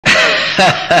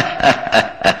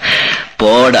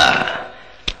போடா,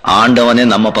 ஆண்டவனே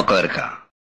நம்ம பக்கம் இருக்கான்.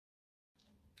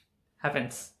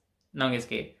 ஃப்ரெண்ட்ஸ், நான்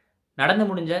எஸ்கே. நடந்து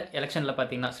முடிஞ்ச எலெக்ஷனில்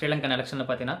பார்த்தீங்கன்னா, ஸ்ரீலங்கன் எலெக்ஷனில்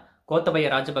பார்த்தீங்கன்னா, கோத்தபய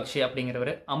ராஜபக்ஷே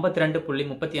அப்படிங்கிறவர்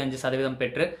 52.35%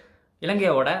 பெற்று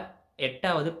இலங்கையோட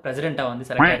 8வது பிரசிடெண்ட்டாக வந்து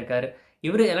செலக்ட் ஆயிருக்காரு.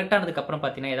 இவர் எலெக்ட் ஆனதுக்கப்புறம்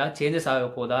பார்த்தீங்கன்னா, ஏதாவது சேஞ்சஸ் ஆக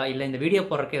போதா, இல்லை இந்த வீடியோ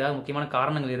போடுறதுக்கு ஏதாவது முக்கியமான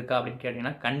காரணங்கள் இருக்கா அப்படின்னு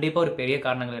கேட்டிங்கன்னா, கண்டிப்பாக ஒரு பெரிய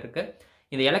காரணங்கள் இருக்குது.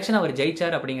 இந்த எலெக்ஷன் அவர்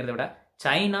ஜெயிச்சார் அப்படிங்கிறத விட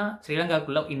சைனா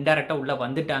ஸ்ரீலங்காவுக்குள்ளே இன்டெரக்டாக உள்ளே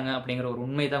வந்துட்டாங்க அப்படிங்கிற ஒரு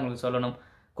உண்மை தான் உங்களுக்கு சொல்லணும்.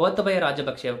 கோத்தபய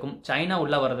ராஜபக்ஷேவுக்கும் சைனா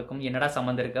உள்ளே வர்றதுக்கும் என்னடா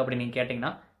சம்மந்தம் இருக்குது அப்படின்னு நீங்கள்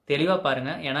கேட்டிங்கன்னா தெளிவாக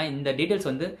பாருங்கள். ஏன்னா இந்த டீட்டெயில்ஸ்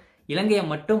வந்து இலங்கையை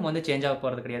மட்டும் வந்து சேஞ்ச் ஆக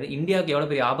போகிறது கிடையாது, இந்தியாவுக்கு எவ்வளோ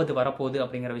பெரிய ஆபத்து வரப்போகுது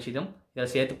அப்படிங்கிற விஷயம்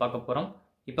இதில் சேர்த்து பார்க்க போகிறோம்.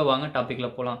 இப்போ வாங்க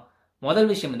டாப்பிக்கில் போகலாம்.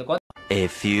 முதல் விஷயம், இந்த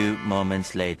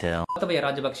கோத்தபய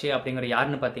ராஜபக்ஷே அப்படிங்கிற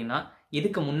யாருன்னு பார்த்தீங்கன்னா,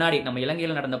 இதுக்கு முன்னாடி நம்ம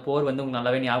இலங்கையில் நடந்த போர் வந்து உங்களுக்கு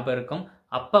நல்லாவே ஞாபகம் இருக்கும்.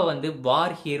 அப்போ வந்து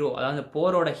வார் ஹீரோ, அதாவது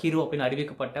போரோட ஹீரோ அப்படின்னு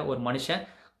அறிவிக்கப்பட்ட ஒரு மனுஷன்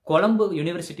கொழம்பு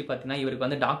யூனிவர்சிட்டி பார்த்தீங்கன்னா இவருக்கு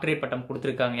வந்து டாக்டரேட் பட்டம்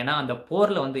கொடுத்துருக்காங்க. ஏன்னா அந்த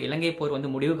போரில் வந்து இலங்கை போர்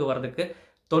வந்து முடிவுக்கு வர்றதுக்கு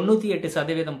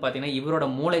 98% பார்த்தீங்கன்னா இவரோட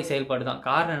மூளை செயல்பாடு தான்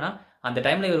காரணம்னா, அந்த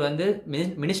டைமில் இவர் வந்து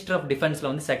மினிஸ்டர் ஆஃப்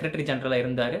டிஃபென்ஸில் வந்து செக்ரட்டரி ஜெனரலாக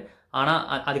இருந்தார். ஆனால்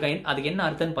அதுக்கு என்ன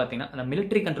அர்த்தம்னு பார்த்தீங்கன்னா, அந்த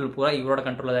மிலிட்ரி கண்ட்ரோல் பூரா இவரோட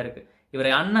கண்ட்ரோலில் தான் இருக்குது. இவர்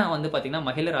அண்ணா வந்து பார்த்தீங்கன்னா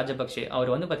மஹில ராஜபக்ஷே, அவர்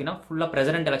வந்து பார்த்தீங்கன்னா ஃபுல்லாக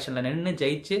பிரசிடென்ட் எலெக்ஷனில் நின்று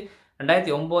ஜெயிச்சு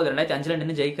 2009 2005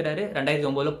 நின்று ஜெயிக்கிறாரு.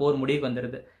 2009 போர் முடிவுக்கு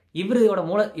வந்துடுது.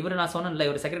 இவர் நான் சொன்னேன்ல,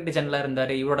 இவர் செக்ரட்டரி ஜெனரலாக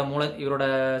இருந்தார். இவரோட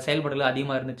செயல்பாடுகள்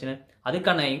அதிகமாக இருந்துச்சுன்னு,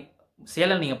 அதுக்கான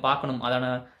செயலை நீங்கள் பார்க்கணும். அதான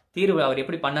தீர்வு அவர்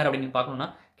எப்படி பண்ணார் அப்படின்னு பார்க்கணும்னா,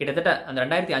 கிட்டத்தட்ட அந்த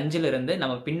 2005 இருந்து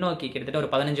நம்ம பின்னோக்கி கிட்டத்தட்ட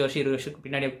ஒரு 15 வருஷம் 20 வருஷத்துக்கு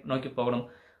பின்னாடி நோக்கி போகணும்.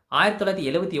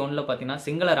 1971 பார்த்தீங்கன்னா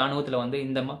சிங்கள ராணுவத்தில் வந்து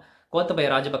இந்த கோத்தபய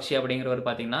ராஜபக்ஷே அப்படிங்கிறவர்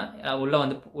பார்த்தீங்கன்னா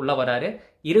உள்ள வராரு.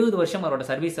 20 வருஷம் அவரோட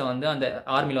சர்வீஸை வந்து அந்த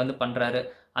ஆர்மியில் வந்து பண்ணுறாரு.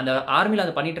 அந்த ஆர்மியில்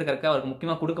அதை பண்ணிட்டு இருக்கிறக்க அவருக்கு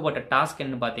முக்கியமாக கொடுக்கப்பட்ட டாஸ்க்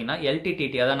என்னன்னு பார்த்தீங்கன்னா,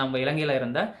 எல்டிடிடி, அதாவது நம்ம இலங்கையில்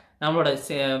இருந்த நம்மளோட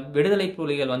விடுதலை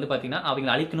புலிகள் வந்து பார்த்தீங்கன்னா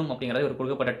அவங்களை அழிக்கணும் அப்படிங்கிறது ஒரு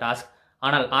கொடுக்கப்பட்ட டாஸ்க்.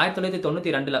 ஆனால்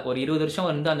 1992 ஒரு 20 வருஷம்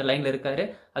வந்து அந்த லைனில் இருக்காரு.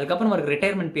 அதுக்கப்புறம் அவருக்கு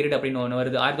ரிட்டையர்மெண்ட் பீரியட் அப்படின்னு ஒன்று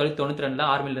வருது. 1992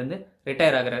 ஆர்மிலேருந்து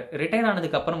ரிட்டையர் ஆகிறார். ரிட்டையர்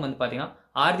ஆனதுக்கப்புறம் வந்து பார்த்தீங்கன்னா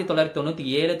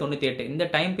 1997 98 இந்த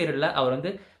டைம் பீரியடில் அவர்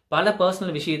வந்து பல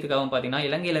பர்சனல் விஷயத்துக்காக பார்த்தீங்கன்னா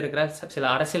இலங்கையில் இருக்கிற சில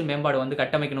அரசியல் மேம்பாடு வந்து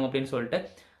கட்டமைக்கணும் அப்படின்னு சொல்லிட்டு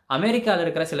அமெரிக்காவில்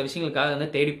இருக்கிற சில விஷயங்களுக்காக வந்து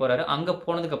தேடி போறாரு. அங்கே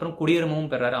போனதுக்கப்புறம் குடியுரிமையும்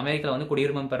பெறாரு. அமெரிக்காவில் வந்து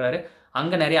குடியுரிமையும் பெறாரு.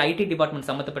 அங்கே நிறைய ஐடி டிபார்ட்மெண்ட்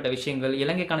சம்மந்தப்பட்ட விஷயங்கள்,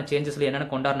 இலங்கைக்கான சேஞ்சஸ்ல என்னென்ன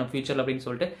கொண்டாடணும் ஃபியூச்சர் அப்படின்னு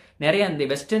சொல்லிட்டு நிறைய இந்த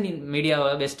வெஸ்டர்ன்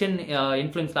வெஸ்டர்ன்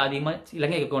இன்ஃப்ளூயன்ஸ்ல அதிகமாக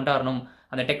இலங்கைக்கு கொண்டாடணும்,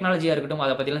 அந்த டெக்னாலஜியாக இருக்கட்டும்,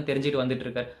 அதை பற்றிலாம் தெரிஞ்சுட்டு வந்துட்டு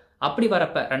இருக்காரு. அப்படி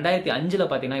வரப்ப 2005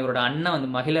 பார்த்தீங்கன்னா இவரோட அண்ணன் வந்து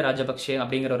மஹில ராஜபக்ஷே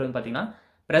அப்படிங்கிறவர் வந்து பார்த்தீங்கன்னா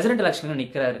பிரசிடென்ட் எலெக்ஷனுக்கு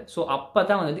நிற்கிறாரு. ஸோ அப்போ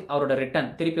தான் வந்து அவரோட ரிட்டர்ன்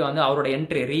திருப்பி வந்து அவரோட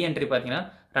ரீஎன்ட்ரி பார்த்தீங்கன்னா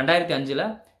 2005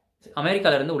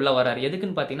 அமெரிக்காவிலேருந்து உள்ளே வராரு.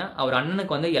 எதுக்குன்னு பார்த்தீங்கன்னா அவர்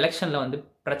அண்ணனுக்கு வந்து எலெக்ஷனில் வந்து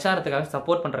பிரச்சாரத்துக்காக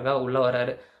சப்போர்ட் பண்ணுறதுக்காக உள்ளே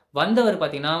வராரு. வந்தவர்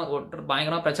பார்த்தீங்கன்னா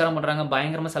பயங்கரமாக பிரச்சாரம் பண்ணுறாங்க,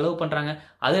 பயங்கரமாக செலவு பண்ணுறாங்க.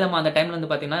 அது இல்லாமல் அந்த டைமில் வந்து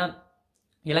பார்த்தீங்கன்னா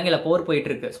இலங்கையில் போர் போயிட்டு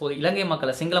இருக்கு. ஸோ இலங்கை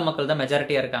மக்கள், சிங்கள மக்கள் தான்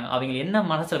மெஜாரிட்டியாக இருக்காங்க. அவங்க என்ன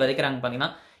மனசில் விதைக்கிறாங்க பார்த்தீங்கன்னா,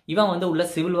 இவன் வந்து உள்ள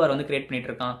சிவில் வார் வந்து கிரியேட் பண்ணிட்டு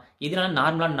இருக்கான், இதனால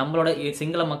நார்மலாக நம்மளோட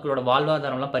சிங்கள மக்களோட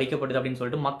வாழ்வாதாரம்லாம் பறிக்கப்படுது அப்படின்னு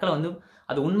சொல்லிட்டு மக்களை வந்து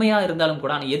அது உண்மையாக இருந்தாலும்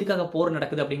கூட ஆனால் எதுக்காக போர்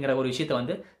நடக்குது அப்படிங்கிற ஒரு விஷயத்த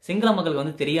வந்து சிங்கள மக்களுக்கு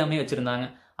வந்து தெரியாமே வச்சிருந்தாங்க.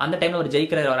 அந்த டைமில் அவர்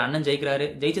ஜெயிக்கிறாரு, அவர் அண்ணன் ஜெயிக்கிறாரு.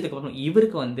 ஜெயிச்சதுக்கு அப்புறம்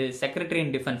இவருக்கு வந்து செக்ரட்டரி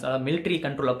இன் டிஃபென்ஸ், அதாவது மிலிட்ரி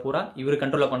கண்ட்ரோலை பூரா இவர்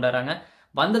கண்ட்ரோலில் கொண்டாடுறாங்க.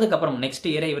 வந்ததுக்கப்புறம் நெக்ஸ்ட்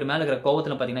இயரே இவர் மேலே இருக்கிற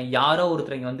கோவத்தில் பார்த்தீங்கன்னா யாரோ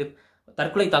ஒருத்தர் வந்து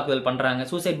தற்கொலை தாக்குதல் பண்ணுறாங்க,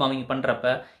 சூசைட் பாம்பிங் பண்ணுறப்ப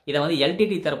இதை வந்து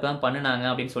எல்டிடி தரப்பு தான் பண்ணினாங்க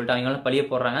அப்படின்னு சொல்லிட்டு அவங்களாம் பழிய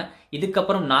போடுறாங்க.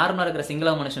 இதுக்கப்புறம் நார்மலாக இருக்கிற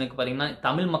சிங்கள மனுஷனுக்கு பார்த்தீங்கன்னா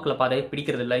தமிழ் மக்களை பார்த்தாவே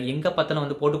பிடிக்கிறது இல்லை. எங்கே பார்த்தாலும்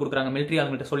வந்து போட்டு கொடுக்குறாங்க, மிலிட்ரி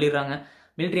ஆளுங்கிட்ட சொல்லிடுறாங்க.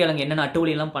 மிலிட்ரி ஆளுங்க என்னென்ன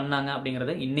அட்டுவலியெல்லாம் பண்ணாங்க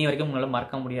அப்படிங்கிறது இன்னை வரைக்கும் உங்களால்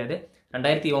மறக்க முடியாது.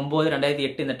 2009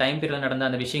 2008 இந்த டைம் பீரியடில் நடந்த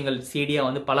அந்த விஷயங்கள் சீடியாக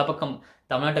வந்து பல பக்கம்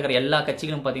தமிழ்நாட்டில் இருக்கிற எல்லா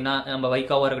கட்சிகளும் பார்த்தீங்கன்னா, நம்ம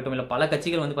வைகாவாக இருக்கட்டும் இல்லை பல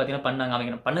கட்சிகள் வந்து பார்த்தீங்கன்னா பண்ணாங்க.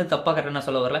 அவங்க பண்ணது தப்பாக கரெக்டாக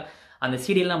சொல்ல வரல, அந்த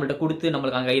சீடியெல்லாம் நம்மள்ட்ட கொடுத்து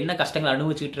நம்மளுக்கு அங்கே என்ன கஷ்டங்கள்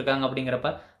அனுபவிச்சுட்டு இருக்காங்க அப்படிங்கிறப்ப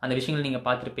அந்த விஷயங்கள் நீங்கள்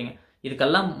பார்த்துருப்பீங்க.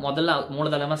 இதுக்கெல்லாம் முதல்ல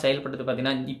மூலதனமாக செயல்பட்டது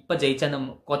பார்த்தீங்கன்னா இப்போ ஜெயிச்ச அந்த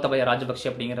கோத்தபய ராஜபக்ஷே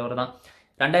அப்படிங்கிறவர் தான்.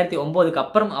 2009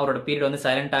 அப்புறம் அவரோட பீரியட் வந்து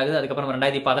சைலண்ட் ஆகுது. அதுக்கப்புறம்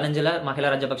 2015 மஹில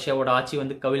ராஜபக்ஷேவோட ஆட்சி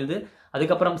வந்து கவிழ்ந்து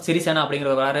அதுக்கப்புறம் சிறிசேனா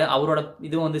அப்படிங்கிறவர் வராரு. அவரோட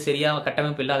இதுவும் வந்து சரியாக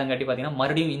கட்டமைப்பு இல்லாதங்காட்டி பார்த்தீங்கன்னா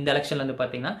மறுபடியும் இந்த எலெக்ஷன்ல வந்து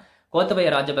பார்த்தீங்கன்னா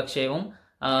கோத்தபய ராஜபக்ஷேவும்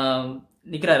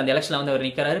நிற்கிறாரு. அந்த எலெக்ஷனில் வந்து அவர்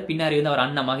நிற்கிறாரு. பின்னாடி வந்து அவர்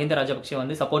அண்ணன் மஹிந்த ராஜபக்ஷே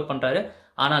வந்து சப்போர்ட் பண்ணுறாரு.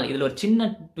 ஆனால் இதில் ஒரு சின்ன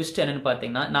ட்விஸ்ட் என்னன்னு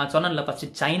பார்த்தீங்கன்னா, நான் சொன்னேன்ல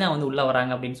ஃபர்ஸ்ட் சைனா வந்து உள்ளே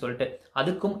வராங்க அப்படின்னு சொல்லிட்டு,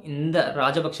 அதுக்கும் இந்த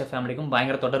ராஜபக்ஷ ஃபேமிலிக்கும்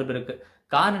பயங்கர தொடர்பு இருக்குது.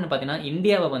 காரணம் என்ன பார்த்தீங்கன்னா,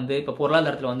 இந்தியாவை வந்து இப்போ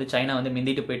பொருளாதாரத்தில் வந்து சைனா வந்து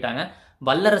மிந்திட்டு போயிட்டாங்க.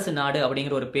 வல்லரசு நாடு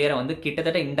அப்படிங்கிற ஒரு பேரை வந்து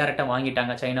கிட்டத்தட்ட இன்டெரக்டாக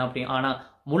வாங்கிட்டாங்க சைனா அப்படி. ஆனால்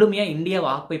முழுமையாக இந்தியாவை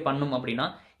ஆக்குபை பண்ணும் அப்படின்னா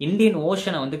இந்தியன்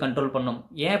ஓஷனை வந்து கண்ட்ரோல் பண்ணும்.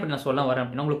 ஏன் அப்படி நான் சொல்ல வரேன்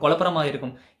அப்படின்னா, உங்களுக்கு குழப்பமாக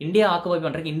இருக்கும். இந்தியா ஆக்குபை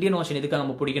பண்ணுறதுக்கு இந்தியன் ஓஷன் எதுக்காக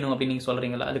நம்ம பிடிக்கணும் அப்படின்னு நீங்கள்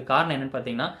சொல்கிறீங்களா? அது காரணம் என்னன்னு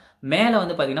பார்த்தீங்கன்னா, மேலே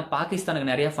வந்து பார்த்தீங்கன்னா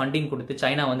பாகிஸ்தானுக்கு நிறைய ஃபண்டிங் கொடுத்து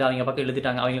சைனா வந்து அவங்க பக்கம்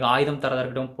எழுதிட்டாங்க. அவங்களுக்கு ஆயுதம் தரதாக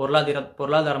இருக்கட்டும்,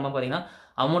 பொருளாதாரமாக பார்த்தீங்கன்னா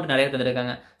அமௌண்ட் நிறைய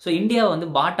தந்துருக்காங்க. ஸோ இந்தியாவை வந்து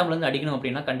பாட்டம்லேருந்து அடிக்கணும்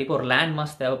அப்படின்னா கண்டிப்பாக ஒரு லேண்ட்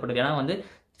மாஸ் தேவைப்படுது. ஏன்னா வந்து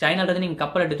சைனால இருந்து நீங்க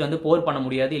கப்பல் எடுத்து வந்து போர் பண்ண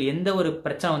முடியாது, இல்லை எந்த ஒரு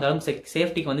பிரச்சனை வந்தாலும்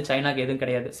சேஃப்டிக்கு வந்து சைனாக்கு எதுவும்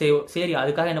கிடையாது. சரி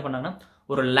அதுக்காக என்ன பண்ணாங்கன்னா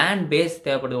ஒரு லேண்ட் பேஸ்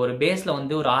தேவைப்படுது. ஒரு பேஸ்ல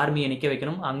வந்து ஒரு ஆர்மியை நிக்க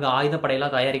வைக்கணும், அங்க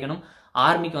ஆயுதப்படையெல்லாம் தயாரிக்கணும்,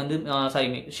 ஆர்மிக்கு வந்து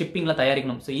ஷிப்பிங்லாம்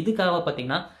தயாரிக்கணும். ஸோ இதுக்காக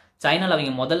பார்த்தீங்கன்னா சைனால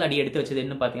அவங்க முதல் அடி எடுத்து வச்சது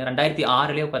என்ன பார்த்தீங்கன்னா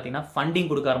 2006 பார்த்தீங்கன்னா ஃபண்டிங்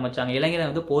கொடுக்க ஆரம்பிச்சாங்க. இலங்கையில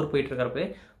வந்து போர் போயிட்டு இருக்கிறப்ப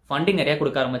ஃபண்டிங் நிறைய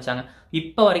கொடுக்க ஆரம்பிச்சாங்க.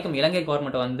 இப்போ வரைக்கும் இலங்கை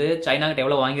கவர்மெண்ட் வந்து சைனா கிட்ட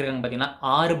எவ்வளவு வாங்கியிருக்காங்க பார்த்தீங்கன்னா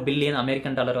 $6 பில்லியன்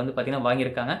அமெரிக்கன் டாலர் வந்து பார்த்தீங்கன்னா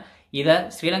வாங்கியிருக்காங்க. இதை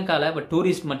ஸ்ரீலங்காவில் இப்போ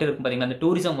டூரிஸ்ட் மட்டும் இருக்கும் பார்த்தீங்கன்னா, அந்த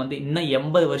டூரிசம் வந்து இன்னும்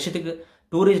 80 வருஷத்துக்கு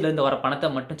டூரிஸ்ட்ல இருந்து வர பணத்தை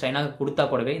மட்டும் சைனாவுக்கு கொடுத்தா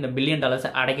கூடவே இந்த $1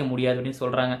 பில்லியன் அடைக்க முடியாது அப்படின்னு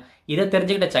சொல்றாங்க. இதை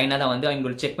தெரிஞ்சுக்கிட்ட சைனா தான் வந்து அவங்க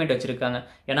ஒரு செக்மெண்ட் வச்சிருக்காங்க.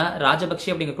 ஏன்னா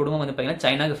ராஜபக்ஷே அப்படிங்கிற குடும்பம் வந்து பார்த்தீங்கன்னா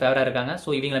சைனாக்கு ஃபேவரா இருக்காங்க. ஸோ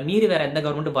இவங்களை மீறி வேற எந்த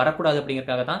கவர்மெண்ட் வரக்கூடாது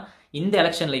அப்படிங்கிறதுக்காக தான் இந்த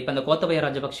எலெக்ஷன்ல இப்போ இந்த கோத்தபய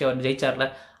ராஜபக்ஷே அவர் ஜெயிச்சார்ல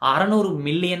 600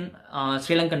 மில்லியன்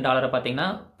ஸ்ரீலங்கன் டாலரை பார்த்தீங்கன்னா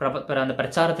அந்த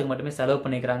பிரச்சாரத்துக்கு மட்டுமே செலவு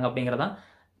பண்ணிக்கிறாங்க அப்படிங்கிறதான்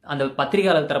அந்த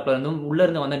பத்திரிகையாளர் தரப்புல இருந்தும் உள்ள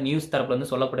இருந்து வந்த நியூஸ் தரப்புல இருந்து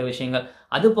சொல்லப்பட்ட விஷயங்கள்.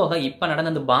 அது போக இப்ப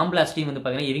நடந்த அந்த பாம் பிளாஸ்டையும் வந்து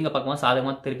பாத்தீங்கன்னா இவங்க பக்கமா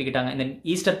சாதகமா திருப்பிக்கிட்டாங்க. இந்த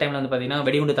ஈஸ்டர் டைம்ல வந்து பாத்தீங்கன்னா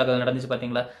வெடிகுண்டு தாக்குதல் நடந்துச்சு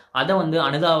பாத்தீங்களா, அதை வந்து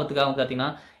அனுதாபத்துக்காக பாத்தீங்கன்னா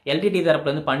எல்டிடி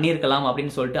தரப்புல இருந்து பண்ணியிருக்கலாம்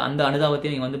அப்படின்னு சொல்லிட்டு அந்த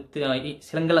அனுதாபத்தையும் நீங்க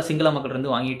வந்து சிங்கள மக்கள்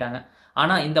இருந்து வாங்கிட்டாங்க.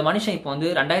 ஆனா இந்த மனுஷன் இப்போ வந்து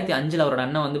 2005 அவரோட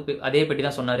அண்ணன் வந்து அதே பெட்டி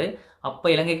தான் சொன்னாரு. அப்ப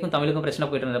இலங்கைக்கும் தமிழுக்கும் பிரச்சனை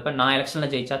போயிட்டு இருந்தப்ப நான் எலெக்ஷன்ல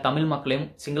ஜெயிச்சா தமிழ் மக்களையும்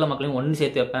சிங்கள மக்களையும் ஒன்று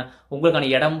சேர்த்து வைப்பேன், உங்களுக்கான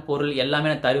இடம் பொருள்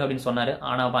எல்லாமே நான் தருவேன் அப்படின்னு சொன்னாரு.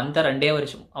 ஆனா வந்த 2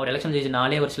 வருஷம் அவர் எலெக்ஷன் ஜெயிச்ச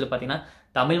 4 வருஷத்துல பாத்தீங்கன்னா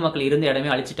தமிழ் மக்கள் இருந்த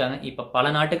இடமே அழிச்சிட்டாங்க. இப்ப பல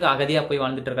நாட்டுக்கு அகதியா போய்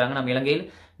வாழ்ந்துட்டு இருக்காங்க. நம்ம இலங்கையில்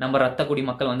நம்ம ரத்த குடி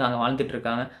மக்கள் வந்து அங்க வாழ்ந்துட்டு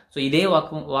இருக்காங்க. ஸோ இதே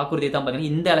வாக்குறுதி தான்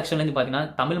பாத்தீங்கன்னா இந்த எலெக்ஷன்ல இருந்து பாத்தீங்கன்னா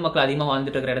தமிழ் மக்கள் அதிகமா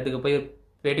வாழ்ந்துட்டு இருக்கிற இடத்துக்கு போய்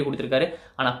பேட்டி கொடுத்திருக்காரு.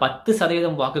 ஆனா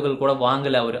 10% வாக்குகள் கூட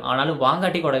வாங்கல அவரு. ஆனாலும்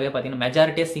வாங்காட்டி கூடவே பாத்தீங்கன்னா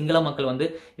மெஜாரிட்டியா சிங்கள மக்கள் வந்து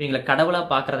இவங்களை கடவுளா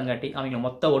பாக்குறதுங்காட்டி அவங்க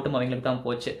மொத்த ஓட்டும் அவங்களுக்கு தான்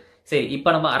போச்சு. சரி,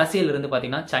 இப்ப நம்ம அரசியல் இருந்து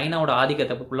பாத்தீங்கன்னா சைனாவோட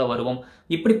ஆதிக்கத்துக்குள்ள வருவோம்.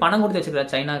 இப்படி பணம் கொடுத்து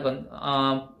வச்சிருக்கிற சைனாக்கு வந்து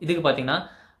இதுக்கு பாத்தீங்கன்னா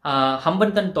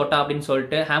ஹம்பன்தன் தோட்டா அப்படின்னு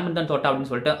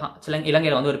சொல்லிட்டு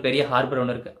இலங்கையில வந்து ஒரு பெரிய ஹார்பர்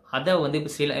ஒன்று இருக்கு. அதை வந்து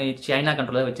இப்போ சைனா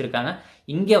கண்ட்ரோல வச்சிருக்காங்க.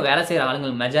 இங்க வேலை செய்யற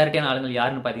ஆளுங்கள் மெஜாரிட்டியான ஆளுங்கள்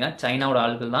யாருன்னு பாத்தீங்கன்னா சைனாவோட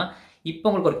ஆளுகள் தான். இப்போ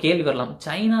உங்களுக்கு ஒரு கேள்வி வரலாம்,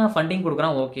 சைனா ஃபண்டிங்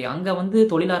கொடுக்குறான், ஓகே, அங்க வந்து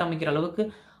தொழில் ஆரம்பிக்கிற அளவுக்கு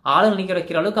ஆளுங்க நிக்க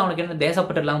வைக்கிற அளவுக்கு அவனுக்கு என்ன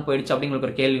தேசப்பட்டு இல்லாமல் போயிடுச்சு அப்படிங்களுக்கு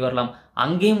ஒரு கேள்வி வரலாம்.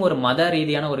 அங்கேயும் ஒரு மத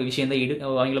ரீதியான ஒரு விஷயம் தான்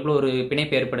அவங்களுக்குள்ள ஒரு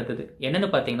பிணைப்பு ஏற்படுத்துது. என்னன்னு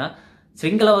பாத்தீங்கன்னா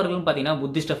சிங்களவர்களும் பாத்தீங்கன்னா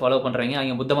புத்திஸ்ட ஃபாலோ பண்றீங்க,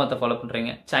 அவங்க புத்த மதத்தை ஃபாலோ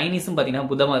பண்றீங்க, சைனீஸும் பாத்தீங்கன்னா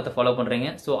புத்த மதத்தை ஃபாலோ பண்றீங்க.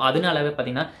 ஸோ அதனாலவே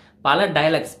பாத்தீங்கன்னா பல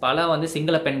டைலக்ட்ஸ் பல வந்து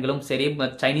சிங்கள பெண்களும் சரி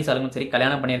சைனீஸ் ஆளுங்களும் சரி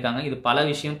கல்யாணம் பண்ணியிருக்காங்க. இது பல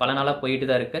விஷயம் பல நாளா போயிட்டு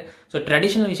தான் இருக்கு. ஸோ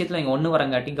ட்ரெடிஷனல் விஷயத்துல இங்க ஒன்று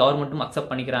வரங்காட்டி கவர்மெண்ட்டும்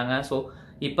அக்செப்ட் பண்ணிக்கிறாங்க. ஸோ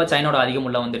இப்போ சைனாவோட அதிகம்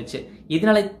உள்ள வந்துருச்சு.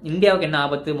 இதனால இந்தியாவுக்கு என்ன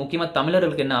ஆபத்து, முக்கியமா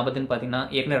தமிழர்களுக்கு என்ன ஆபத்துன்னு பாத்தீங்கன்னா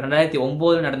ஏற்கனவே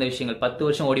 2009 நடந்த விஷயங்கள் 10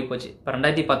 வருஷம் ஓடி போச்சு. இப்போ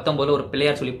 2019 ஒரு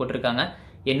பிள்ளையார் சொல்லி போட்டிருக்காங்க.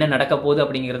 என்ன நடக்க போகுது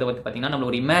அப்படிங்கிறத பத்தி பாத்தீங்கன்னா நம்ம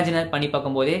ஒரு இமேஜினர் பண்ணி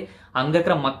பார்க்கும்போதே அங்க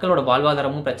இருக்கிற மக்களோட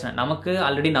வாழ்வாதாரமும் பிரச்சனை. நமக்கு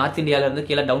ஆல்ரெடி நார்த் இந்தியால இருந்து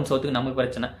கீழே டவுன் சவுத்துக்கு நமக்கு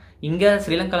பிரச்சனை. இங்க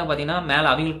ஸ்ரீலங்கால பாத்தீங்கன்னா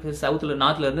மேல அவங்களுக்கு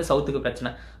நார்த்ல இருந்து சவுத்துக்கு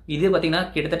பிரச்சனை. இது பாத்தீங்கன்னா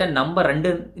கிட்டத்தட்ட நம்ம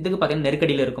 2 இதுக்கு பாத்தீங்கன்னா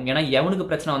நெருக்கடியில இருக்கும். ஏன்னா எவனுக்கு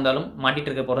பிரச்சனை வந்தாலும்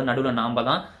மாட்டிட்டு இருக்க போறது நடுவில் நாம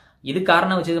தான். இது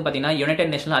காரணம் வச்சது பாத்தீங்கன்னா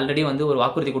யுனைடெட் நேஷன் ஆல்ரெடி வந்து ஒரு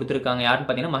வாக்குறுதி கொடுத்திருக்காங்க. யாருன்னு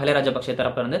பாத்தீங்கன்னா மஹிந்த ராஜபக்ஷ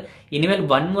தரப்புல இருந்து இனிமேல்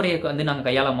வன்முறையை வந்து நாங்க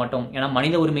கையாள மாட்டோம். ஏன்னா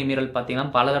மனித உரிமை மீறல்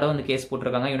பாத்தீங்கன்னா பல தடவை வந்து கேஸ்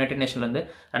போட்டிருக்காங்க. யுனைடெட் நேஷன்ல இருந்து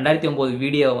 2009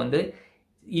 வீடியோ வந்து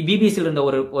பிபிசியில் இருந்த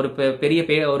ஒரு பெரிய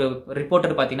ஒரு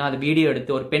ரிப்போர்ட்டர் பாத்தீங்கன்னா அது வீடியோ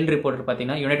எடுத்து ஒரு பெண் ரிப்போர்ட்டர்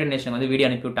பாத்தீங்கன்னா யுனைடெட் நேஷன் வந்து வீடியோ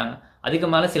அனுப்பி விட்டாங்க. அதுக்கு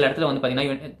மேல சில இடத்துல வந்து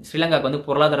பாத்தீங்கன்னா ஸ்ரீலங்காக்கு வந்து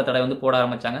பொருளாதார தடை வந்து போட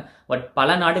ஆரம்பிச்சாங்க. பட்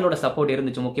பல நாடுகளோட சப்போர்ட்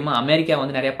இருந்துச்சு. முக்கியமா அமெரிக்கா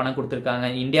வந்து நிறைய பணம் கொடுத்திருக்காங்க,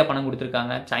 இந்தியா பணம்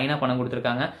கொடுத்திருக்காங்க, சைனா பணம்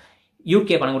கொடுத்திருக்காங்க,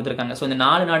 யூகே பணம் கொடுத்திருக்காங்க. ஸோ இந்த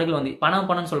 4 நாடுகள் வந்து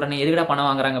பணம் சொல்றேன், எதுக்கடா பணம்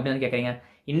வாங்குறாங்க அப்படின்னு கேட்கறீங்க.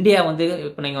 இந்தியா வந்து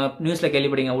இப்போ நீங்க நியூஸ்ல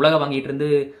கேள்விப்படுங்க, உலக வங்கிட்டு இருந்து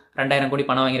 2000 கோடி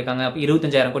பணம் வாங்கியிருக்காங்க,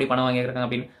 25,000 கோடி பணம் வாங்கியிருக்காங்க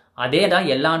அப்படின்னு. அதே தான்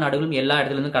எல்லா நாடுகளும் எல்லா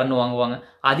இடத்துல இருந்து கடன் வாங்குவாங்க.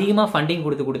 அதிகமா ஃபண்டிங்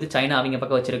கொடுத்து சைனா அவங்க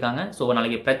பக்கம் வச்சிருக்காங்க. ஸோ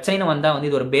நாளைக்கு பிரச்சனை வந்தா வந்து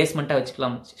இது ஒரு பேஸ்மெண்டா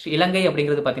வச்சுக்கலாம். இலங்கை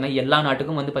அப்படிங்கிறது பாத்தீங்கன்னா எல்லா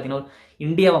நாட்டுக்கும் வந்து பாத்தீங்கன்னா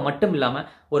இந்தியாவை மட்டும் இல்லாம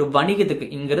ஒரு வணிகத்துக்கு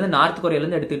இங்கிருந்து நார்த் கொரியால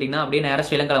இருந்து எடுத்துக்கிட்டீங்கன்னா அப்படியே நேரம்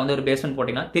ஸ்ரீலங்கால வந்து ஒரு பேஸ்மெண்ட்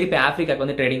போட்டீங்கன்னா திருப்பி ஆப்பிரிக்காக்கு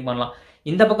வந்து ட்ரேடிங் பண்ணலாம்.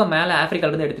 இந்த பக்கம் மேல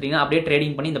ஆப்பிரிக்கால இருந்து எடுத்துட்டீங்கன்னா அப்படியே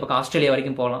ட்ரேடிங் பண்ணி இந்த பக்கம் ஆஸ்திரேலியா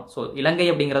வரைக்கும் போகலாம். ஸோ இலங்கை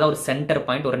அப்படிங்கிறத ஒரு சென்டர்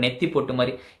பாயிண்ட், ஒரு நெத்தி போட்டு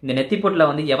மாதிரி. இந்த நெத்தி போட்டுல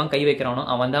வந்து எவன் கை வைக்கிறானோ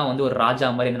அவன் தான் வந்து ஒரு ராஜா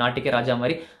மாதிரி, இந்த நாட்டுக்கே ராஜா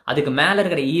மாதிரி. அதுக்கு மேல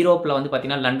இருக்கிற யூரோப்ல வந்து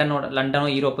பாத்தீங்கன்னா லண்டனோ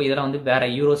யூரோப்போ இதெல்லாம் வந்து வேற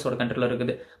யூரோஸோட கண்ட்ரில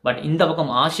இருக்குது. பட் இந்த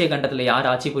பக்கம் ஆசிய கண்டத்துல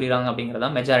யார் ஆட்சி புரியுறாங்க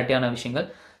அப்படிங்கிறதா மெஜாரிட்டியான விஷயங்கள்.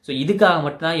 ஸோ இதுக்காக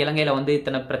மட்டும்தான் இலங்கையில வந்து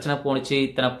இத்தனை பிரச்சனை போணுச்சு,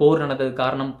 இத்தனை போர் நடந்ததுக்கு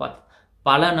காரணம்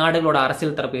பல நாடுகளோட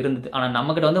அரசியல் தரப்பு இருந்தது. ஆனா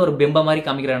நம்ம கிட்ட வந்து ஒரு பிம்ப மாதிரி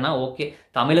காமிக்கிறேன்னா ஓகே,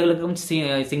 தமிழர்களுக்கும்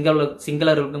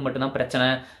சிங்களர்களுக்கும் மட்டும்தான் பிரச்சனை,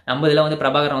 நம்ம இதுல வந்து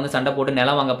பிரபாகரன் வந்து சண்டை போட்டு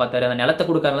நிலம் வாங்க பார்த்தாரு, அந்த நிலத்தை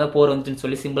கொடுக்காத போர் வந்துச்சுன்னு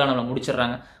சொல்லி சிம்பிளா நம்மளை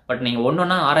முடிச்சிடுறாங்க. பட் நீங்க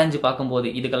ஒன்னொன்னா ஆராய்ஞ்சு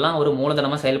பார்க்கும்போது இதுக்கெல்லாம் ஒரு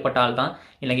மூலதனமா செயல்பட்ட ஆள் தான்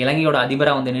இன்னைக்கு இலங்கையோட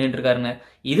அதிபரா வந்து நின்றுட்டு இருக்காருங்க.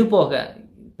 இது போக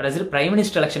பிரைம்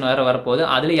மினிஸ்டர் எலெக்ஷன் வேற வரப்போகுது.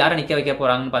 அதுல யாரை நிக்க வைக்க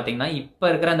போறாங்கன்னு பாத்தீங்கன்னா இப்ப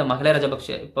இருக்கிற அந்த மஹிந்த ராஜபக்ஷ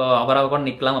இப்போ அவராக கூட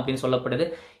நிக்கலாம் அப்படின்னு சொல்லப்படுது.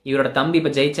 இவரோட தம்பி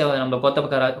இப்ப ஜெயிச்ச நம்ம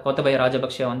கோத்தபய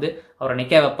ராஜபக்ஷ வந்து அவரை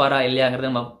நிக்க வைப்பாரா இல்லையாங்கிறது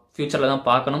நம்ம ஃபியூச்சரில் தான்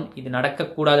பார்க்கணும். இது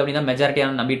நடக்கக்கூடாது அப்படின்னு தான்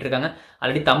மெஜாரிட்டியான நம்பிட்டு இருக்காங்க.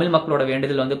 ஆல்ரெடி தமிழ் மக்களோட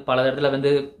வேண்டுதல் வந்து பல இடத்துல வந்து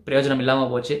பிரயோஜனம்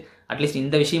இல்லாமல் போச்சு. அட்லீஸ்ட்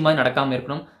இந்த விஷயமா நடக்காமல்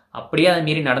இருக்கணும். அப்படியே அதை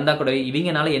மீறி நடந்தால் கூட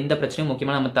இவங்கனால எந்த பிரச்சனையும்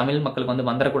முக்கியமாக நம்ம தமிழ் மக்களுக்கு வந்து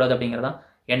வந்துடக்கூடாது அப்படிங்கிறதான்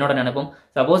என்னோட நினைப்போம்.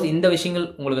 சப்போஸ் இந்த விஷயங்கள்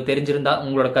உங்களுக்கு தெரிஞ்சிருந்தா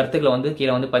உங்களோட கருத்துக்களை வந்து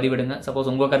கீழே வந்து பதிவிடுங்க.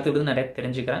 சப்போஸ் உங்கள் கருத்துக்கள் நிறைய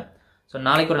தெரிஞ்சுக்கிறேன். ஸோ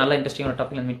நாளைக்கு ஒரு நல்ல இன்ட்ரெஸ்டிங்கான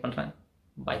டாப்பிக்கில் மீட் பண்ணுறேன்.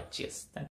 By, cheers.